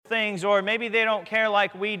things, or maybe they don't care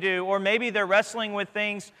like we do, or maybe they're wrestling with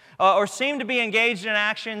things or seem to be engaged in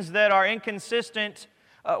actions that are inconsistent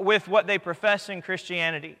with what they profess in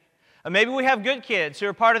Christianity. Maybe we have good kids who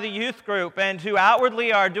are part of the youth group and who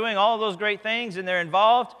outwardly are doing all of those great things and they're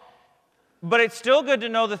involved, but it's still good to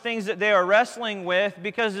know the things that they are wrestling with,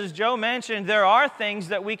 because as Joe mentioned, there are things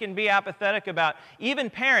that we can be apathetic about.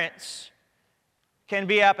 Even parents can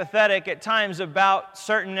be apathetic at times about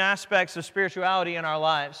certain aspects of spirituality in our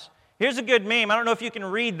lives. Here's a good meme. I don't know if you can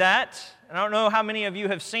read that. I don't know how many of you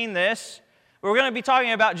have seen this. But we're going to be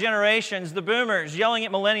talking about generations. The boomers yelling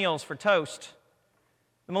at millennials for toast.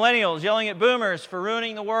 The millennials yelling at boomers for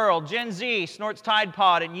ruining the world. Gen Z snorts Tide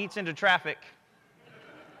Pod and yeets into traffic.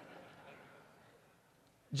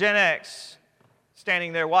 Gen X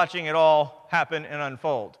standing there watching it all happen and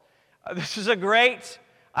unfold. This is a great...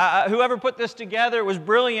 whoever put this together was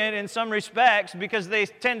brilliant in some respects, because they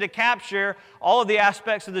tend to capture all of the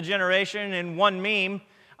aspects of the generation in one meme.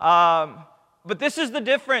 But this is the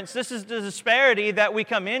difference. This is the disparity that we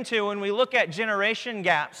come into when we look at generation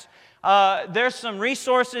gaps. There's some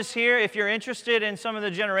resources here if you're interested in some of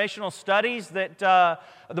the generational studies that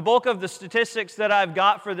the bulk of the statistics that I've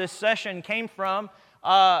got for this session came from.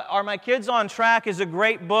 Are My Kids on Track is a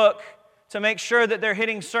great book to make sure that they're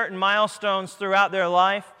hitting certain milestones throughout their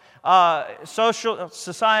life, social,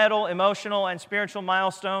 societal, emotional, and spiritual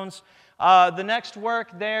milestones. The next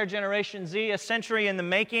work there, Generation Z, A Century in the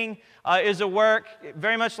Making, is a work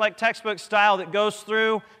very much like textbook style that goes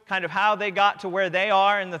through kind of how they got to where they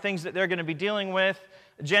are and the things that they're going to be dealing with.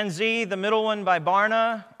 Gen Z, the middle one by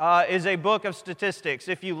Barna, is a book of statistics.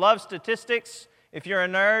 If you love statistics, if you're a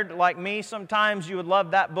nerd like me, sometimes you would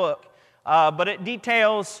love that book. But it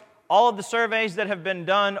details all of the surveys that have been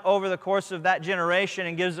done over the course of that generation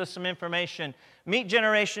and gives us some information. Meet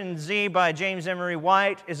Generation Z by James Emery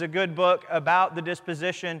White is a good book about the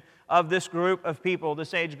disposition of this group of people,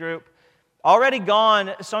 this age group. Already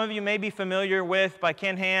Gone, some of you may be familiar with, by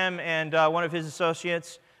Ken Ham and one of his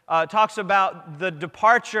associates, talks about the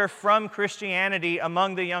departure from Christianity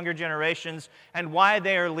among the younger generations and why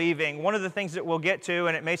they are leaving. One of the things that we'll get to,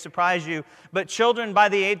 and it may surprise you, but children by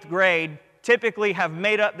the 8th grade typically have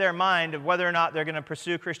made up their mind of whether or not they're going to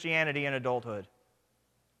pursue Christianity in adulthood.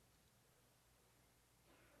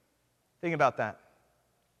 Think about that.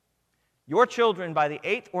 Your children by the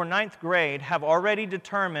 8th or 9th grade have already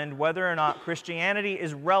determined whether or not Christianity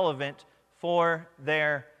is relevant for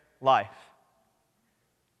their life.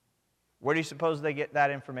 Where do you suppose they get that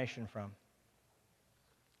information from?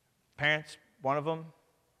 Parents, one of them.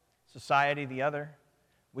 Society, the other.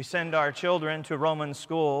 We send our children to Roman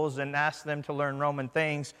schools and ask them to learn Roman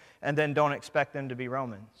things and then don't expect them to be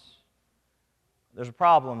Romans. There's a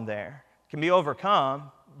problem there. It can be overcome,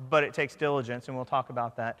 but it takes diligence, and we'll talk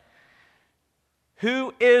about that.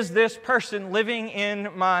 Who is this person living in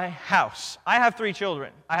my house? I have 3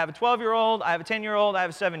 children. I have a 12-year-old, I have a 10-year-old, I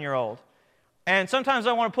have a 7-year-old. And sometimes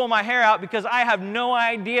I want to pull my hair out because I have no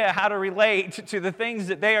idea how to relate to the things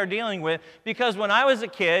that they are dealing with, because when I was a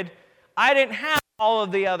kid, I didn't have all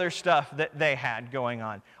of the other stuff that they had going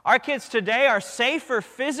on. Our kids today are safer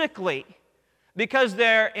physically because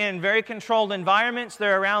they're in very controlled environments,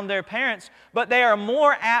 they're around their parents, but they are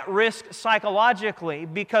more at risk psychologically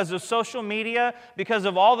because of social media, because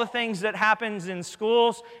of all the things that happens in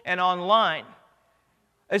schools and online.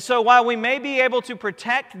 And so while we may be able to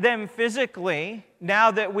protect them physically,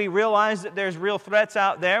 now that we realize that there's real threats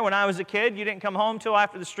out there, when I was a kid, you didn't come home till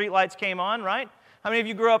after the streetlights came on, right? How many of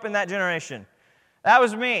you grew up in that generation? That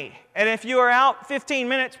was me. And if you were out 15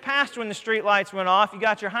 minutes past when the street lights went off, you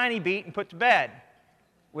got your hiney beat and put to bed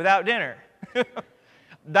without dinner.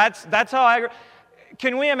 That's how I grew.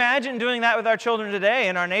 Can we imagine doing that with our children today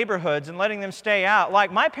in our neighborhoods and letting them stay out?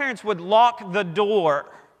 Like, my parents would lock the door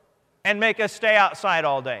and make us stay outside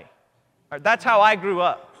all day. That's how I grew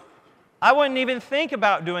up. I wouldn't even think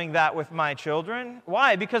about doing that with my children.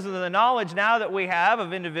 Why? Because of the knowledge now that we have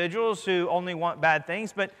of individuals who only want bad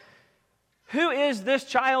things. But who is this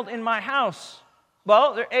child in my house?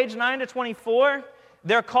 Well, they're age 9 to 24.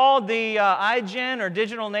 They're called the iGen or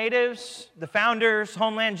digital natives, the founders,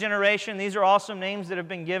 homeland generation. These are awesome names that have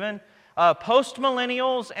been given.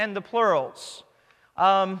 Post-millennials and the plurals.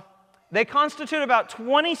 They constitute about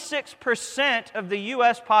 26% of the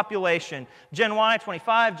U.S. population. Gen Y,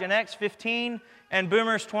 25, Gen X, 15, and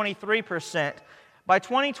Boomers, 23%. By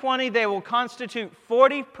 2020, they will constitute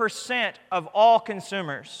 40% of all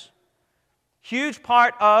consumers. Huge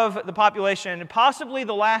part of the population, and possibly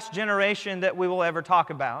the last generation that we will ever talk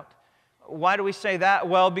about. Why do we say that?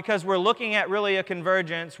 Well, because we're looking at really a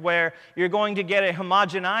convergence where you're going to get a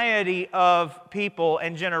homogeneity of people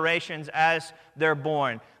and generations as they're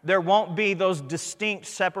born. There won't be those distinct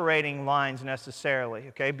separating lines necessarily,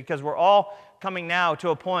 okay? Because we're all coming now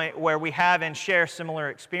to a point where we have and share similar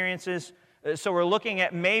experiences. So we're looking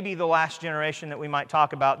at maybe the last generation that we might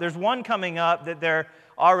talk about. There's one coming up that they're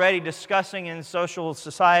already discussing in social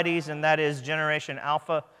societies, and that is Generation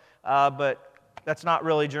Alpha, but that's not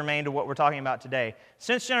really germane to what we're talking about today.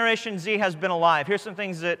 Since Generation Z has been alive, here's some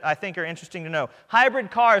things that I think are interesting to know. Hybrid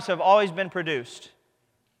cars have always been produced.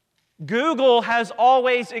 Google has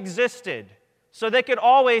always existed, so they could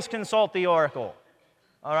always consult the Oracle.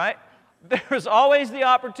 All right? There's always the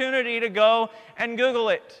opportunity to go and Google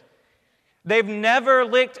it. They've never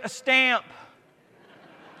licked a stamp.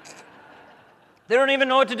 They don't even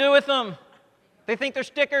know what to do with them. They think they're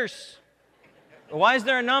stickers. Why is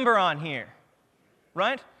there a number on here?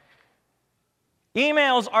 Right?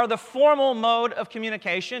 Emails are the formal mode of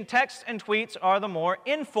communication. Texts and tweets are the more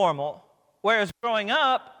informal. Whereas growing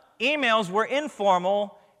up, emails were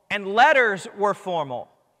informal and letters were formal.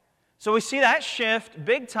 So we see that shift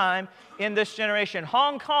big time in this generation.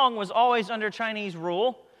 Hong Kong was always under Chinese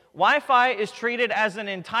rule. Wi-Fi is treated as an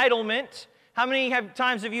entitlement. How many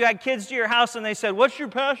times have you had kids to your house and they said, "What's your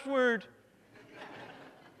password?"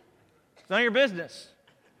 It's none of your business.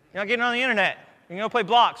 You're not getting on the internet. You can go play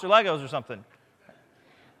blocks or Legos or something.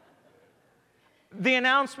 The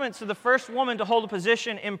announcements of the first woman to hold a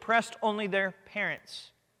position impressed only their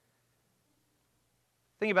parents.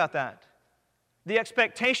 Think about that. The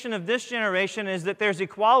expectation of this generation is that there's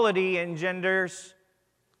equality in genders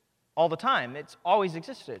all the time. It's always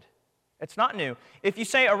existed. It's not new. If you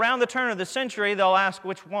say around the turn of the century, they'll ask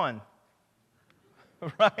which one.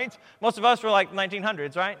 Right? Most of us were like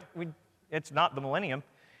 1900s, right? It's not the millennium.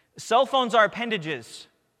 Cell phones are appendages.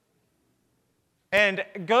 And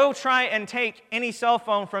go try and take any cell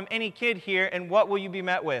phone from any kid here, and what will you be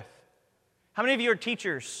met with? How many of you are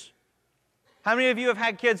teachers? How many of you have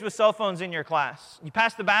had kids with cell phones in your class? You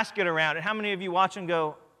pass the basket around, and how many of you watch and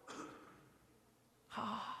go,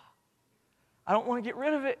 I don't want to get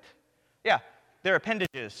rid of it? Yeah, they're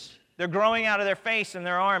appendages. They're growing out of their face and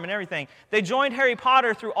their arm and everything. They joined Harry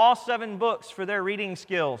Potter through all 7 books for their reading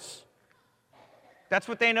skills. That's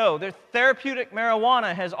what they know. Their therapeutic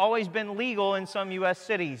marijuana has always been legal in some U.S.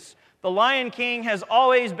 cities. The Lion King has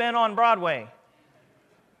always been on Broadway.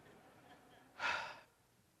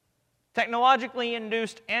 Technologically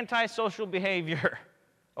induced antisocial behavior.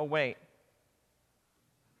 Oh, wait.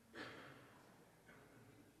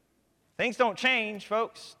 Things don't change,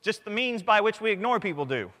 folks. Just the means by which we ignore people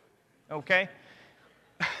do. Okay?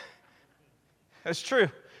 That's true.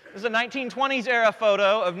 This is a 1920s era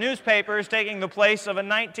photo of newspapers taking the place of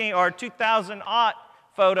a 2000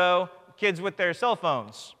 photo, kids with their cell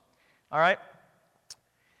phones. All right?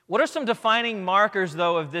 What are some defining markers,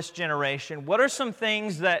 though, of this generation? What are some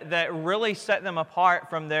things that really set them apart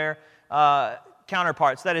from their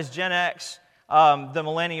counterparts? That is Gen X, the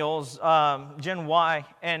millennials, Gen Y,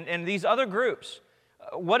 and these other groups.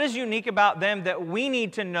 What is unique about them that we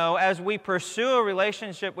need to know as we pursue a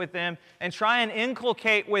relationship with them and try and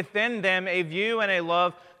inculcate within them a view and a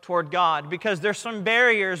love toward God? Because there's some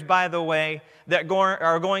barriers, by the way, that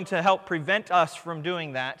are going to help prevent us from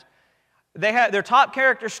doing that. Their top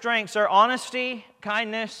character strengths are honesty,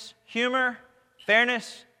 kindness, humor,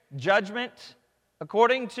 fairness, judgment.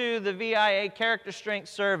 According to the VIA Character Strength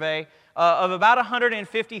Survey of about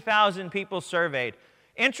 150,000 people surveyed.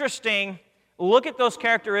 Interesting. Look at those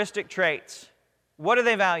characteristic traits. What do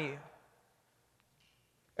they value?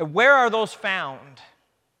 And where are those found?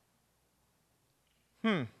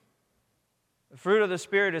 The fruit of the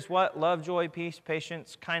Spirit is what? Love, joy, peace,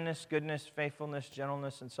 patience, kindness, goodness, faithfulness,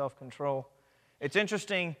 gentleness, and self-control. It's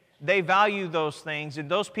interesting, they value those things,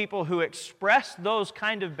 and those people who express those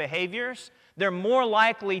kind of behaviors, they're more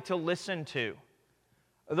likely to listen to.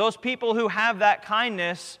 Those people who have that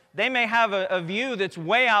kindness, they may have a view that's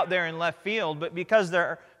way out there in left field, but because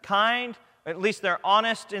they're kind, at least they're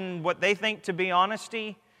honest in what they think to be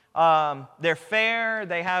honesty, they're fair,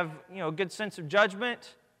 they have a good sense of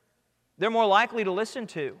judgment, they're more likely to listen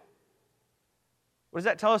to. What does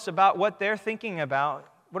that tell us about what they're thinking about?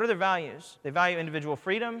 What are their values? They value individual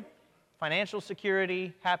freedom, financial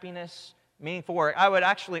security, happiness, meaningful work. I would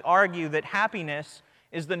actually argue that happiness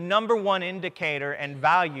is the number one indicator and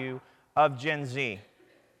value of Gen Z.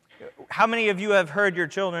 How many of you have heard your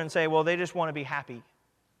children say, well, they just want to be happy?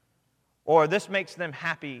 Or this makes them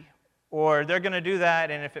happy. Or they're going to do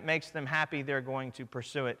that, and if it makes them happy, they're going to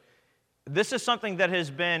pursue it. This is something that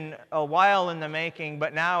has been a while in the making,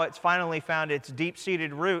 but now it's finally found its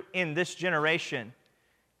deep-seated root in this generation.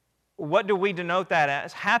 What do we denote that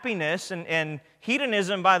as? Happiness, and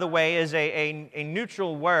hedonism, by the way, is a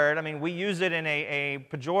neutral word. I mean, we use it in a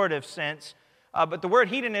pejorative sense. But the word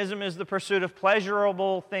hedonism is the pursuit of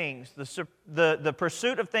pleasurable things, the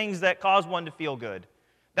pursuit of things that cause one to feel good.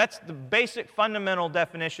 That's the basic fundamental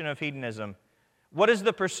definition of hedonism. What is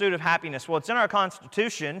the pursuit of happiness? Well, it's in our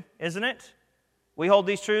Constitution, isn't it? We hold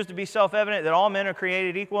these truths to be self-evident, that all men are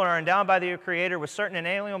created equal and are endowed by their Creator with certain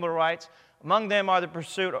inalienable rights. Among them are the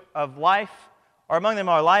pursuit of life, or among them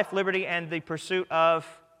are life, liberty, and the pursuit of...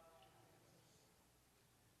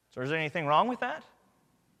 So is there anything wrong with that?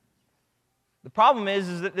 The problem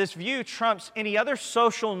is that this view trumps any other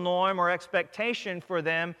social norm or expectation for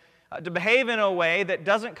them to behave in a way that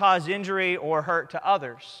doesn't cause injury or hurt to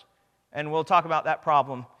others. And we'll talk about that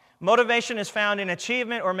problem. Motivation is found in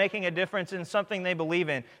achievement or making a difference in something they believe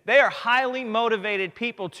in. They are highly motivated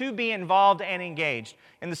people to be involved and engaged.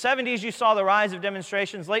 In the 70s, you saw the rise of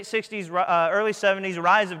demonstrations. Late 60s, early 70s,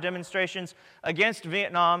 rise of demonstrations against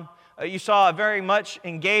Vietnam. You saw a very much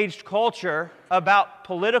engaged culture about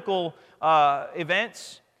political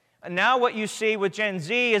events. And now what you see with Gen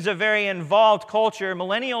Z is a very involved culture.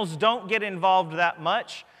 Millennials don't get involved that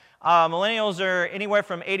much. Millennials are anywhere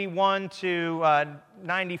from 81 to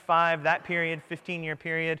 95, that period, 15-year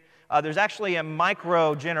period. There's actually a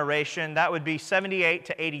micro generation, that would be 78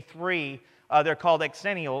 to 83. They're called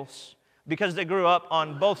exennials because they grew up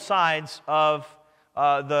on both sides of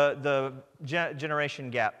the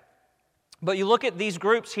generation gap. But you look at these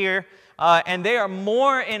groups here, and they are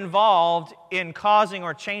more involved in causing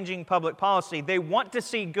or changing public policy. They want to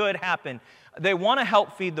see good happen. They want to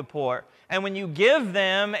help feed the poor. And when you give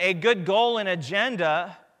them a good goal and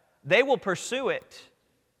agenda, they will pursue it.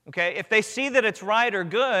 Okay? If they see that it's right or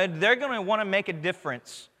good, they're going to want to make a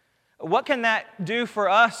difference. What can that do for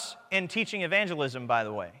us in teaching evangelism, by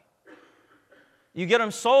the way? You get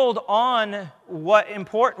them sold on what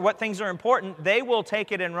things are important, they will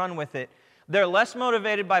take it and run with it. They're less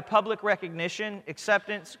motivated by public recognition,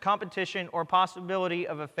 acceptance, competition, or possibility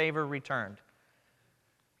of a favor returned.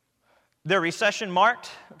 They're recession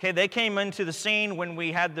marked. Okay, they came into the scene when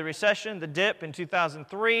we had the recession, the dip in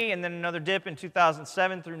 2003, and then another dip in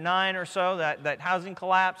 2007 through 9 or so, that housing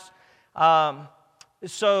collapse.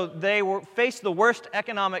 So they faced the worst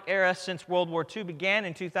economic era since World War II began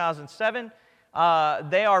in 2007.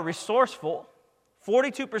 They are resourceful.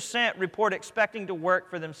 42% report expecting to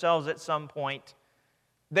work for themselves at some point.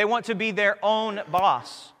 They want to be their own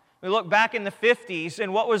boss. We look back in the 50s,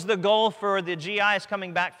 and what was the goal for the GIs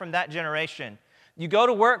coming back from that generation? You go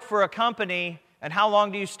to work for a company, and how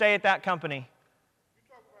long do you stay at that company? You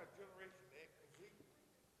talk about Generation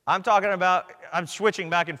X. I'm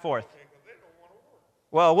switching back and forth. Okay, 'cause they don't want to work.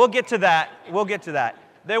 Well, we'll get to that.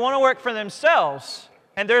 They want to work for themselves,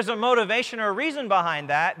 and there's a motivation or a reason behind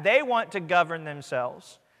that. They want to govern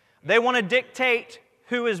themselves. They want to dictate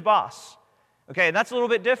who is boss. Okay, that's a little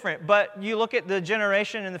bit different, but you look at the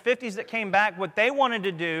generation in the 50s that came back, what they wanted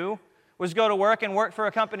to do was go to work and work for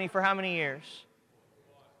a company for how many years?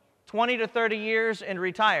 20 to 30 years and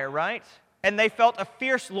retire, right? And they felt a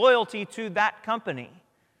fierce loyalty to that company.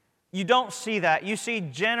 You don't see that. You see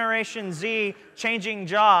Generation Z changing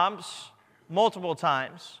jobs multiple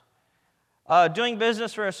times. Doing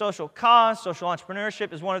business for a social cause, social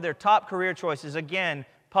entrepreneurship is one of their top career choices. Again,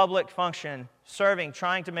 public function, serving,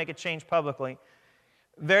 trying to make a change publicly.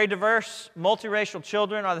 Very diverse, multiracial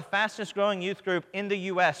children are the fastest growing youth group in the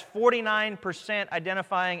U.S., 49%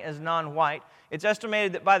 identifying as non-white. It's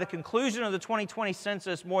estimated that by the conclusion of the 2020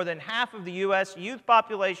 census, more than half of the U.S. youth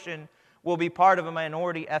population will be part of a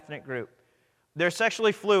minority ethnic group. They're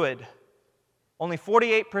sexually fluid. Only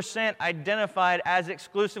 48% identified as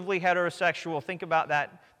exclusively heterosexual. Think about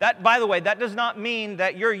that. That, by the way, that does not mean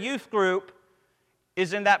that your youth group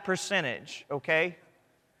is in that percentage, okay?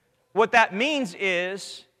 What that means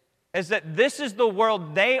is that this is the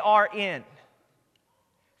world they are in.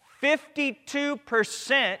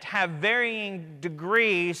 52% have varying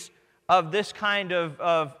degrees of this kind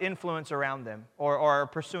of influence around them or are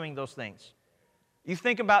pursuing those things. You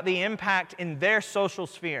think about the impact in their social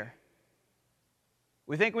sphere.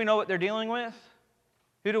 We think we know what they're dealing with.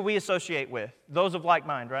 Who do we associate with? Those of like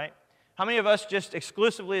mind, right? How many of us just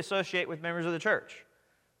exclusively associate with members of the church?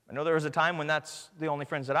 I know there was a time when that's the only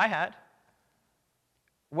friends that I had.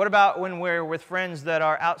 What about when we're with friends that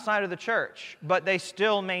are outside of the church, but they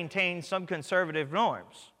still maintain some conservative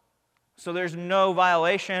norms? So there's no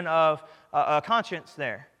violation of a conscience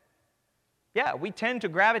there. Yeah, we tend to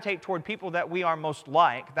gravitate toward people that we are most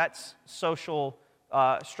like. That's social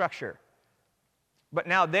structure. But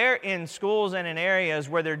now they're in schools and in areas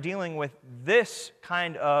where they're dealing with this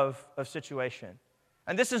kind of situation.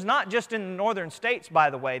 And this is not just in the northern states, by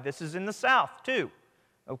the way. This is in the South, too.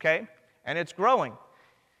 Okay? And it's growing.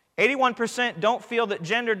 81% don't feel that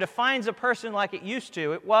gender defines a person like it used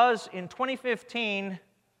to. It was in 2015,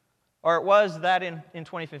 or it was that in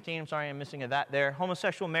 2015. I'm sorry, I'm missing a that there.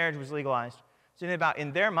 Homosexual marriage was legalized. So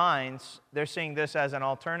in their minds, they're seeing this as an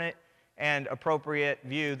alternate and appropriate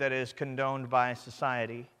view that is condoned by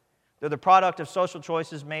society. They're the product of social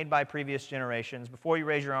choices made by previous generations. Before you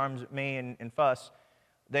raise your arms at me and fuss,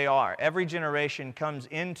 they are. Every generation comes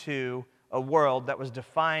into a world that was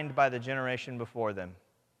defined by the generation before them.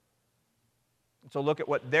 So look at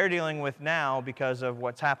what they're dealing with now because of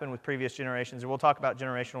what's happened with previous generations. And we'll talk about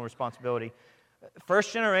generational responsibility.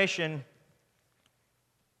 First generation,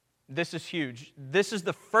 this is huge. This is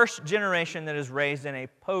the first generation that is raised in a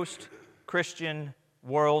post-Christian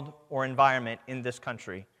world or environment in this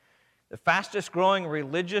country. The fastest growing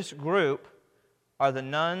religious group are the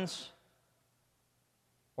nuns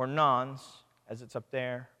or nons, as it's up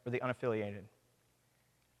there, or the unaffiliated.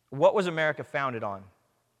 What was America founded on?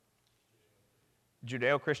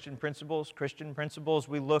 Judeo-Christian principles, Christian principles.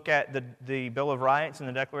 We look at the Bill of Rights and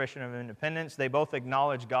the Declaration of Independence. They both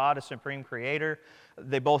acknowledge God as supreme creator.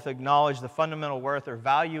 They both acknowledge the fundamental worth or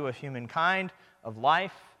value of humankind, of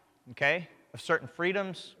life, okay, of certain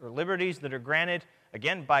freedoms or liberties that are granted,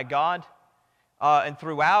 again, by God. And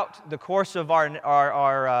throughout the course of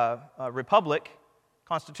our republic,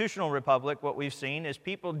 constitutional republic, what we've seen is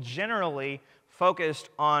people generally focused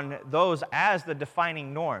on those as the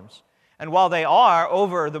defining norms. And while they are,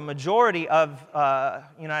 over the majority of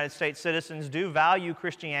United States citizens do value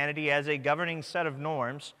Christianity as a governing set of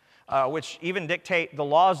norms, which even dictate the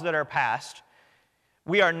laws that are passed,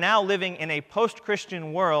 we are now living in a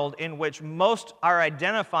post-Christian world in which most are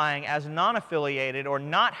identifying as non-affiliated or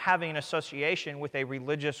not having an association with a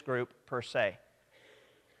religious group per se.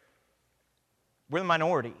 We're the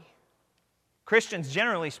minority. Christians,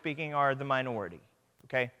 generally speaking, are the minority,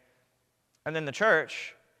 okay? And then the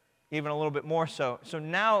church, even a little bit more so. So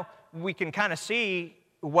now we can kind of see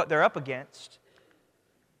what they're up against.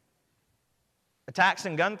 Attacks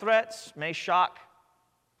and gun threats may shock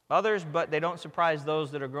others, but they don't surprise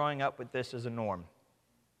those that are growing up with this as a norm.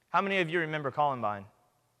 How many of you remember Columbine?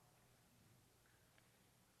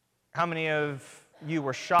 How many of you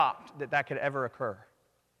were shocked that that could ever occur?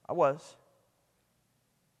 I was.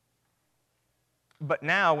 But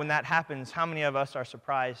now, when that happens, how many of us are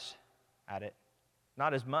surprised at it?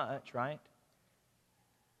 Not as much, right?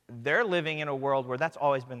 They're living in a world where that's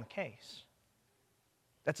always been the case.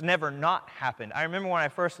 That's never not happened. I remember when I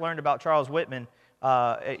first learned about Charles Whitman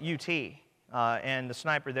at UT and the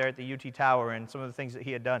sniper there at the UT Tower and some of the things that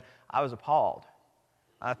he had done, I was appalled.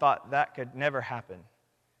 I thought that could never happen.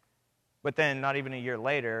 But then, not even a year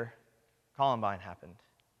later, Columbine happened.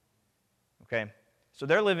 Okay? So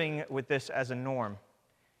they're living with this as a norm.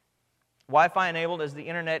 Wi-Fi enabled is the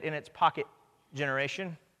internet in its pocket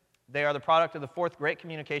generation. They are the product of the fourth great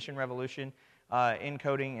communication revolution,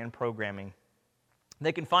 encoding and programming.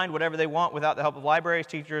 They can find whatever they want without the help of libraries,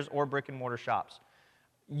 teachers, or brick and mortar shops.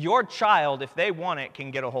 Your child, if they want it,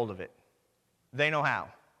 can get a hold of it. They know how.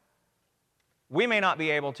 We may not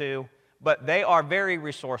be able to, but they are very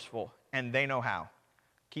resourceful, and they know how.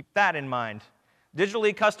 Keep that in mind.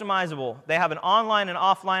 Digitally customizable. They have an online and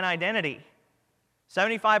offline identity.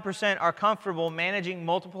 75% are comfortable managing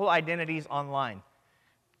multiple identities online.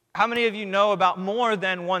 How many of you know about more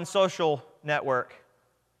than one social network,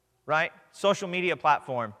 right? Social media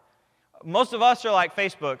platform. Most of us are like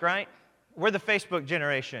Facebook, right? We're the Facebook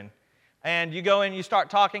generation. And you go in, you start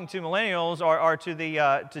talking to millennials or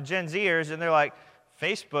to Gen Zers, and they're like,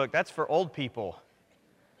 Facebook, that's for old people.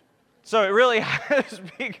 So it really has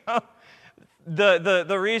become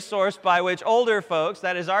the resource by which older folks,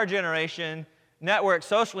 that is our generation, network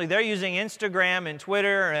socially. They're using Instagram and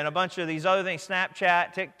Twitter and a bunch of these other things,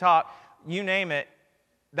 Snapchat, TikTok, you name it.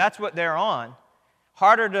 That's what they're on.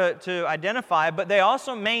 Harder to identify, but they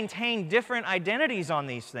also maintain different identities on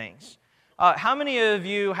these things. How many of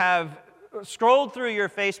you have scrolled through your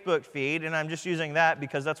Facebook feed, and I'm just using that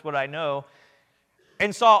because that's what I know,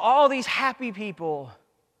 and saw all these happy people,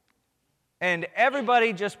 and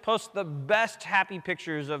everybody just posts the best happy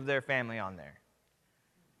pictures of their family on there?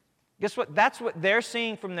 Guess what? That's what they're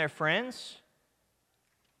seeing from their friends.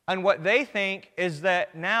 And what they think is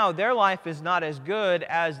that now their life is not as good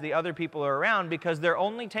as the other people are around because they're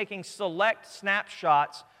only taking select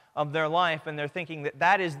snapshots of their life, and they're thinking that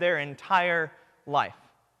that is their entire life.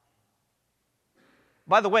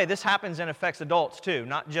 By the way, this happens and affects adults too,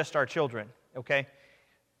 not just our children, okay?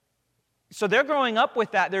 So they're growing up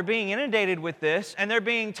with that. They're being inundated with this, and they're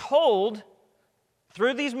being told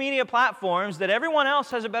through these media platforms that everyone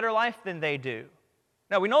else has a better life than they do.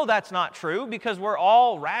 Now, we know that's not true because we're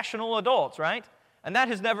all rational adults, right? And that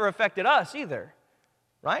has never affected us either,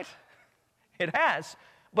 right? It has.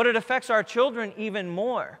 But it affects our children even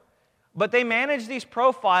more. But they manage these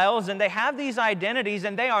profiles and they have these identities,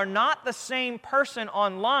 and they are not the same person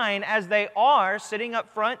online as they are sitting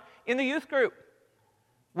up front in the youth group.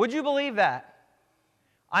 Would you believe that?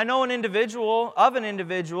 I know an individual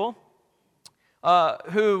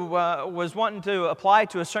who was wanting to apply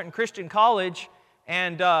to a certain Christian college,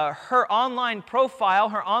 and her online profile,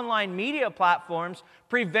 her online media platforms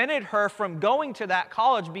prevented her from going to that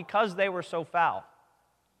college because they were so foul.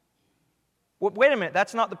 Wait a minute,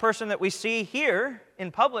 that's not the person that we see here in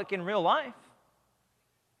public in real life.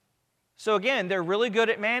 So again, they're really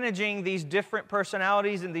good at managing these different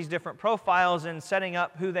personalities and these different profiles and setting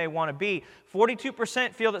up who they want to be.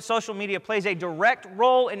 42% feel that social media plays a direct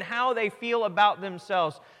role in how they feel about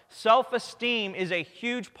themselves. Self-esteem is a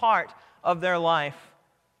huge part of their life.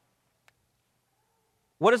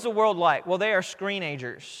 What is the world like? Well, they are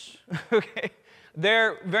screenagers. Okay?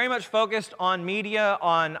 They're very much focused on media,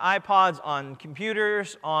 on iPods, on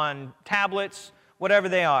computers, on tablets, whatever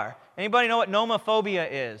they are. Anybody know what nomophobia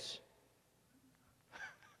is?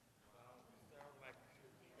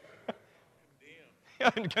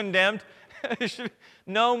 Condemned.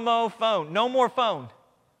 No more phone. No more phone.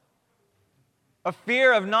 A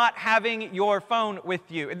fear of not having your phone with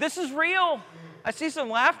you. This is real. I see some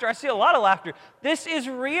laughter. I see a lot of laughter. This is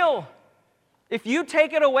real. If you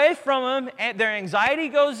take it away from them, and their anxiety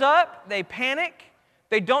goes up, they panic,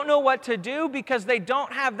 they don't know what to do because they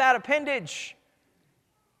don't have that appendage.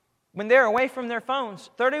 When they're away from their phones,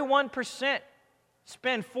 31%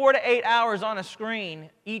 spend 4 to 8 hours on a screen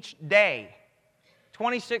each day.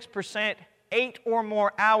 26%, 8 or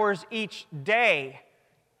more hours each day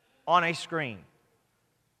on a screen.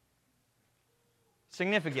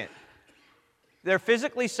 Significant. They're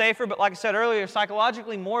physically safer, but like I said earlier,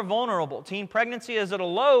 psychologically more vulnerable. Teen pregnancy is at a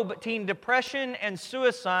low, but teen depression and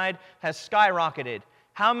suicide has skyrocketed.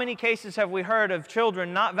 How many cases have we heard of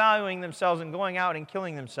children not valuing themselves and going out and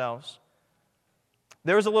killing themselves?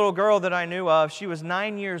 There was a little girl that I knew of. She was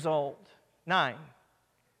 9 years old. 9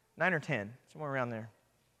 or 10, somewhere around there.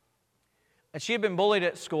 And she had been bullied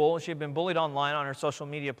at school. She had been bullied online on her social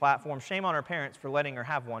media platform. Shame on her parents for letting her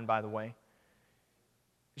have one, by the way.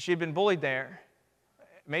 She had been bullied there,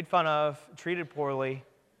 made fun of, treated poorly.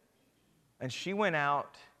 And she went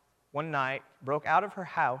out one night, broke out of her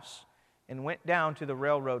house, and went down to the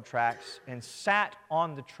railroad tracks and sat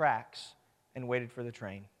on the tracks and waited for the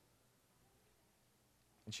train.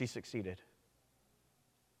 And she succeeded.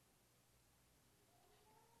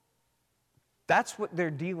 That's what they're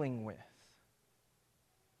dealing with.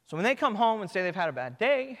 So when they come home and say they've had a bad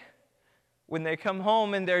day, when they come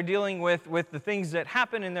home and they're dealing with the things that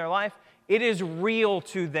happen in their life, it is real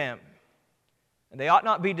to them. And they ought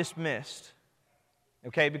not be dismissed,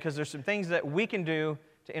 okay, because there's some things that we can do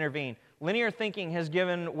to intervene. Linear thinking has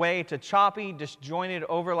given way to choppy, disjointed,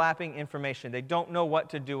 overlapping information. They don't know what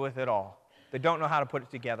to do with it all. They don't know how to put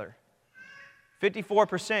it together.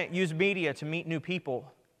 54% use media to meet new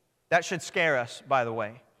people. That should scare us, by the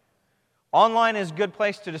way. Online is a good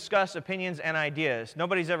place to discuss opinions and ideas.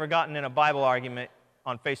 Nobody's ever gotten in a Bible argument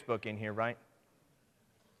on Facebook in here, right?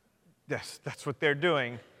 Yes, that's what they're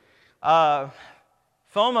doing.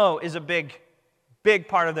 FOMO is a big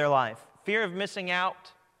part of their life. Fear of missing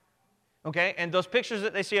out. Okay, and those pictures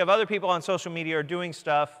that they see of other people on social media or doing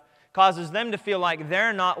stuff causes them to feel like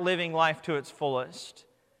they're not living life to its fullest.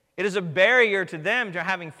 It is a barrier to them to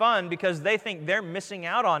having fun because they think they're missing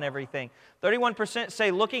out on everything. 31%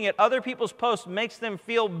 say looking at other people's posts makes them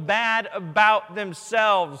feel bad about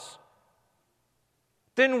themselves.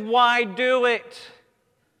 Then why do it?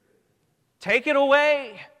 Take it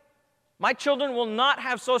away. My children will not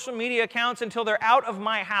have social media accounts until they're out of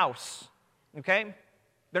my house. Okay?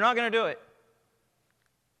 They're not going to do it.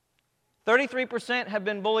 33% have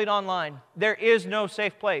been bullied online. There is no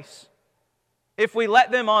safe place. If we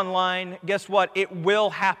let them online, guess what? It will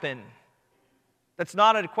happen. That's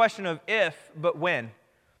not a question of if, but when.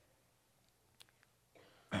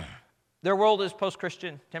 Their world is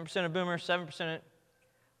post-Christian. 10% of boomers, 7%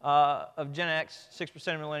 of Gen X, 6%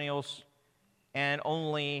 of millennials, and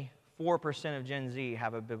only 4% of Gen Z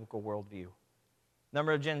have a biblical worldview.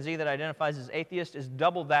 Number of Gen Z that identifies as atheist is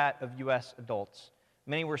double that of U.S. adults.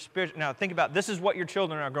 Many were spiritual. Now think about this is what your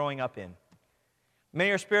children are growing up in. Many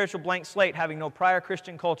are spiritual blank slate, having no prior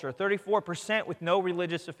Christian culture. 34% with no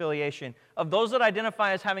religious affiliation. Of those that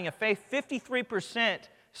identify as having a faith, 53%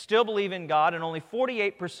 still believe in God, and only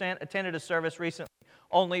 48% attended a service recently.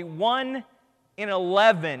 Only 1 in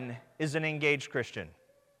 11 is an engaged Christian.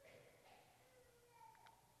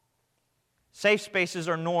 Safe spaces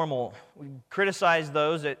are normal. We criticize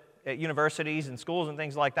those at universities and schools and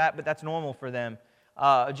things like that, but that's normal for them.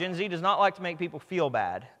 Gen Z does not like to make people feel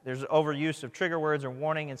bad. There's overuse of trigger words or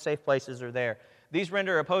warning, and safe places are there. These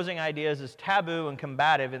render opposing ideas as taboo and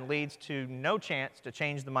combative and leads to no chance to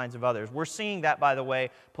change the minds of others. We're seeing that, by the way,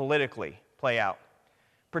 politically play out.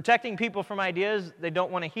 Protecting people from ideas they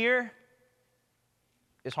don't want to hear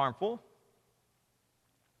is harmful.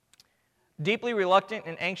 Deeply reluctant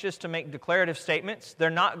and anxious to make declarative statements. They're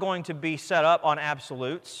not going to be set up on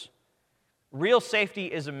absolutes. Real safety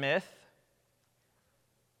is a myth.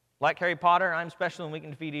 Like Harry Potter, I'm special and we can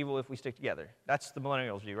defeat evil if we stick together. That's the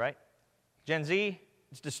millennials' view, right? Gen Z,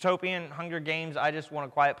 it's dystopian, Hunger Games, I just want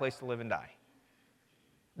a quiet place to live and die.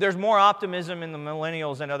 There's more optimism in the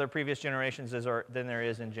millennials and other previous generations than there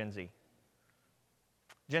is in Gen Z.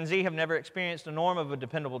 Gen Z have never experienced a norm of a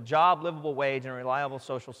dependable job, livable wage, and a reliable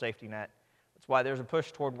social safety net. That's why there's a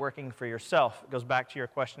push toward working for yourself. It goes back to your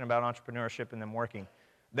question about entrepreneurship and them working.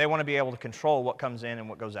 They want to be able to control what comes in and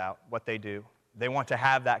what goes out, what they do. They want to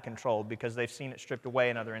have that control because they've seen it stripped away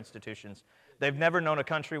in other institutions. They've never known a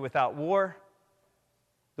country without war.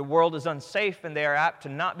 The world is unsafe, and they are apt to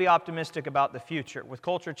not be optimistic about the future. With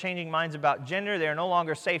culture changing minds about gender, they are no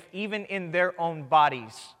longer safe even in their own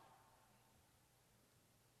bodies.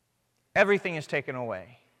 Everything is taken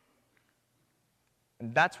away.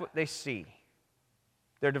 And that's what they see.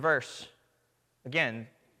 They're diverse. Again,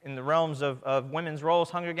 in the realms of women's roles,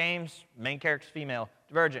 Hunger Games, main character's female.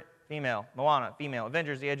 Divergent, female. Moana, female.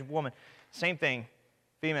 Avengers, The Age of Woman, same thing,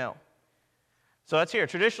 female. So that's here.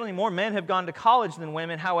 Traditionally, more men have gone to college than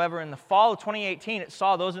women. However, in the fall of 2018, it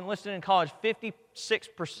saw those enlisted in college,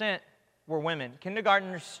 56% were women.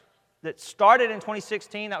 Kindergartners that started in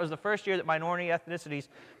 2016, that was the first year that minority ethnicities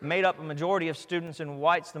made up a majority of students and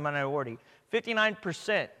whites the minority.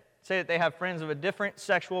 59% say that they have friends of a different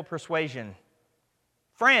sexual persuasion.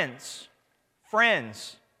 Friends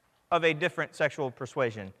of a different sexual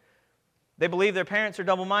persuasion. They believe their parents are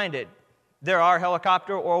double-minded. There are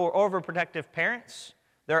helicopter or overprotective parents.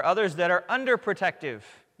 There are others that are underprotective,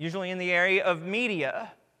 usually in the area of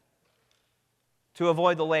media, to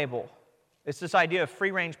avoid the label. It's this idea of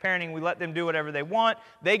free-range parenting. We let them do whatever they want.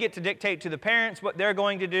 They get to dictate to the parents what they're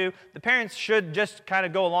going to do. The parents should just kind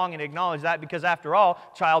of go along and acknowledge that because, after all,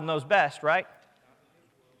 child knows best, right?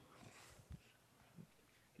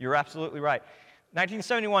 You're absolutely right.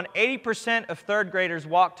 1971, 80% of third graders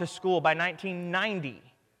walked to school. By 1990,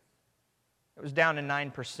 it was down to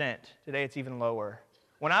 9%. Today, it's even lower.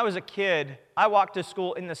 When I was a kid, I walked to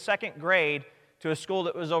school in the second grade to a school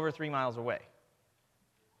that was over 3 miles away.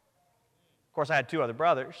 Of course, I had 2 other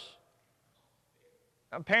brothers.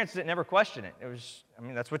 Parents didn't ever question it.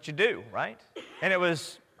 That's what you do, right? And it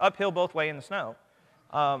was uphill both ways in the snow.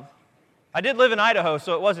 I did live in Idaho,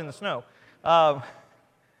 so it was in the snow.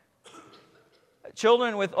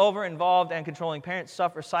 Children with over-involved and controlling parents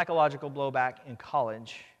suffer psychological blowback in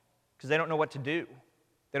college because they don't know what to do.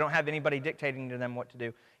 They don't have anybody dictating to them what to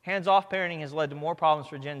do. Hands-off parenting has led to more problems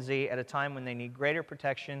for Gen Z at a time when they need greater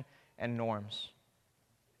protection and norms.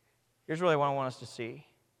 Here's really what I want us to see.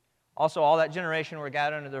 Also, all that generation were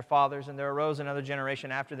gathered under their fathers, and there arose another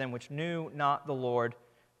generation after them which knew not the Lord,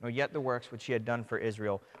 nor yet the works which he had done for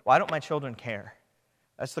Israel. Why don't my children care?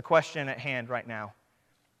 That's the question at hand right now.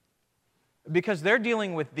 Because they're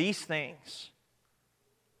dealing with these things.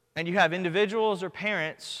 And you have individuals or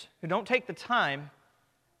parents who don't take the time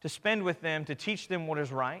to spend with them to teach them what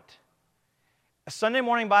is right. A Sunday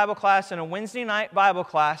morning Bible class and a Wednesday night Bible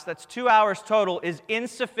class, that's 2 hours total, is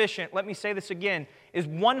insufficient. Let me say this again, is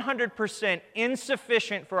 100%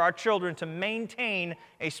 insufficient for our children to maintain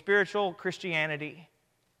a spiritual Christianity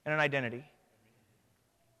and an identity.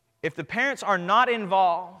 If the parents are not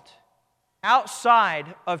involved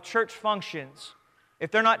outside of church functions, if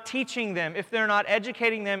they're not teaching them, if they're not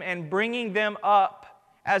educating them and bringing them up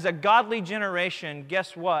as a godly generation,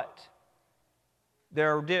 guess what?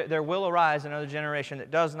 There will arise another generation that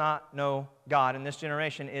does not know God, and this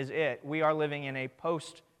generation is it. We are living in a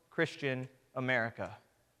post-Christian America.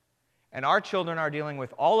 And our children are dealing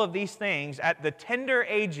with all of these things at the tender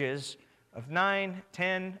ages of 9,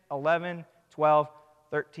 10, 11, 12,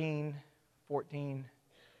 13, 14.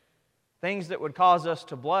 Things that would cause us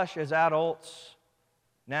to blush as adults,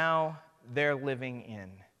 now they're living in.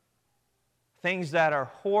 Things that are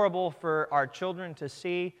horrible for our children to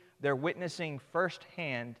see, they're witnessing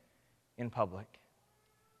firsthand in public.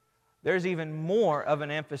 There's even more of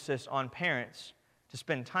an emphasis on parents to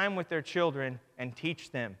spend time with their children and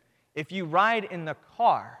teach them. If you ride in the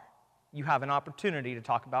car, you have an opportunity to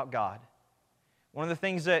talk about God. One of the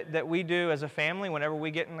things that we do as a family, whenever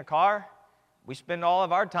we get in the car, we spend all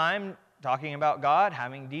of our time talking about God,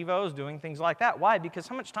 having devos, doing things like that. Why? Because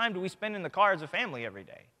how much time do we spend in the car as a family every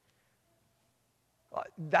day?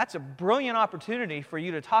 That's a brilliant opportunity for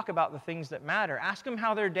you to talk about the things that matter. Ask them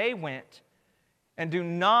how their day went, and do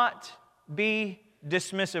not be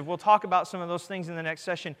dismissive. We'll talk about some of those things in the next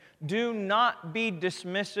session. Do not be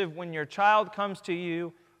dismissive when your child comes to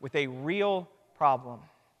you with a real problem,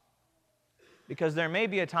 because there may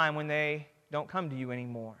be a time when they don't come to you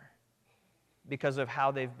anymore because of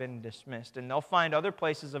how they've been dismissed, and they'll find other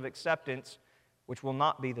places of acceptance which will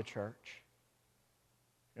not be the church.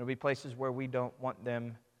 It'll be places where we don't want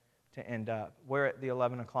them to end up. We're at the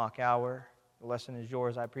 11 o'clock hour. The lesson is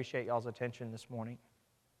yours. I appreciate y'all's attention this morning.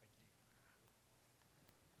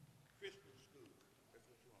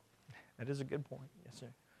 That is a good point. Yes, sir.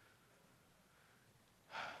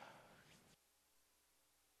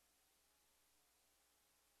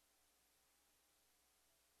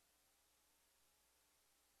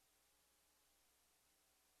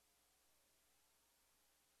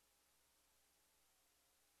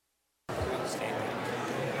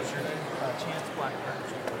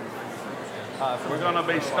 We're going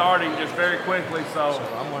to be starting just very quickly, so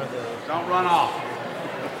don't run off.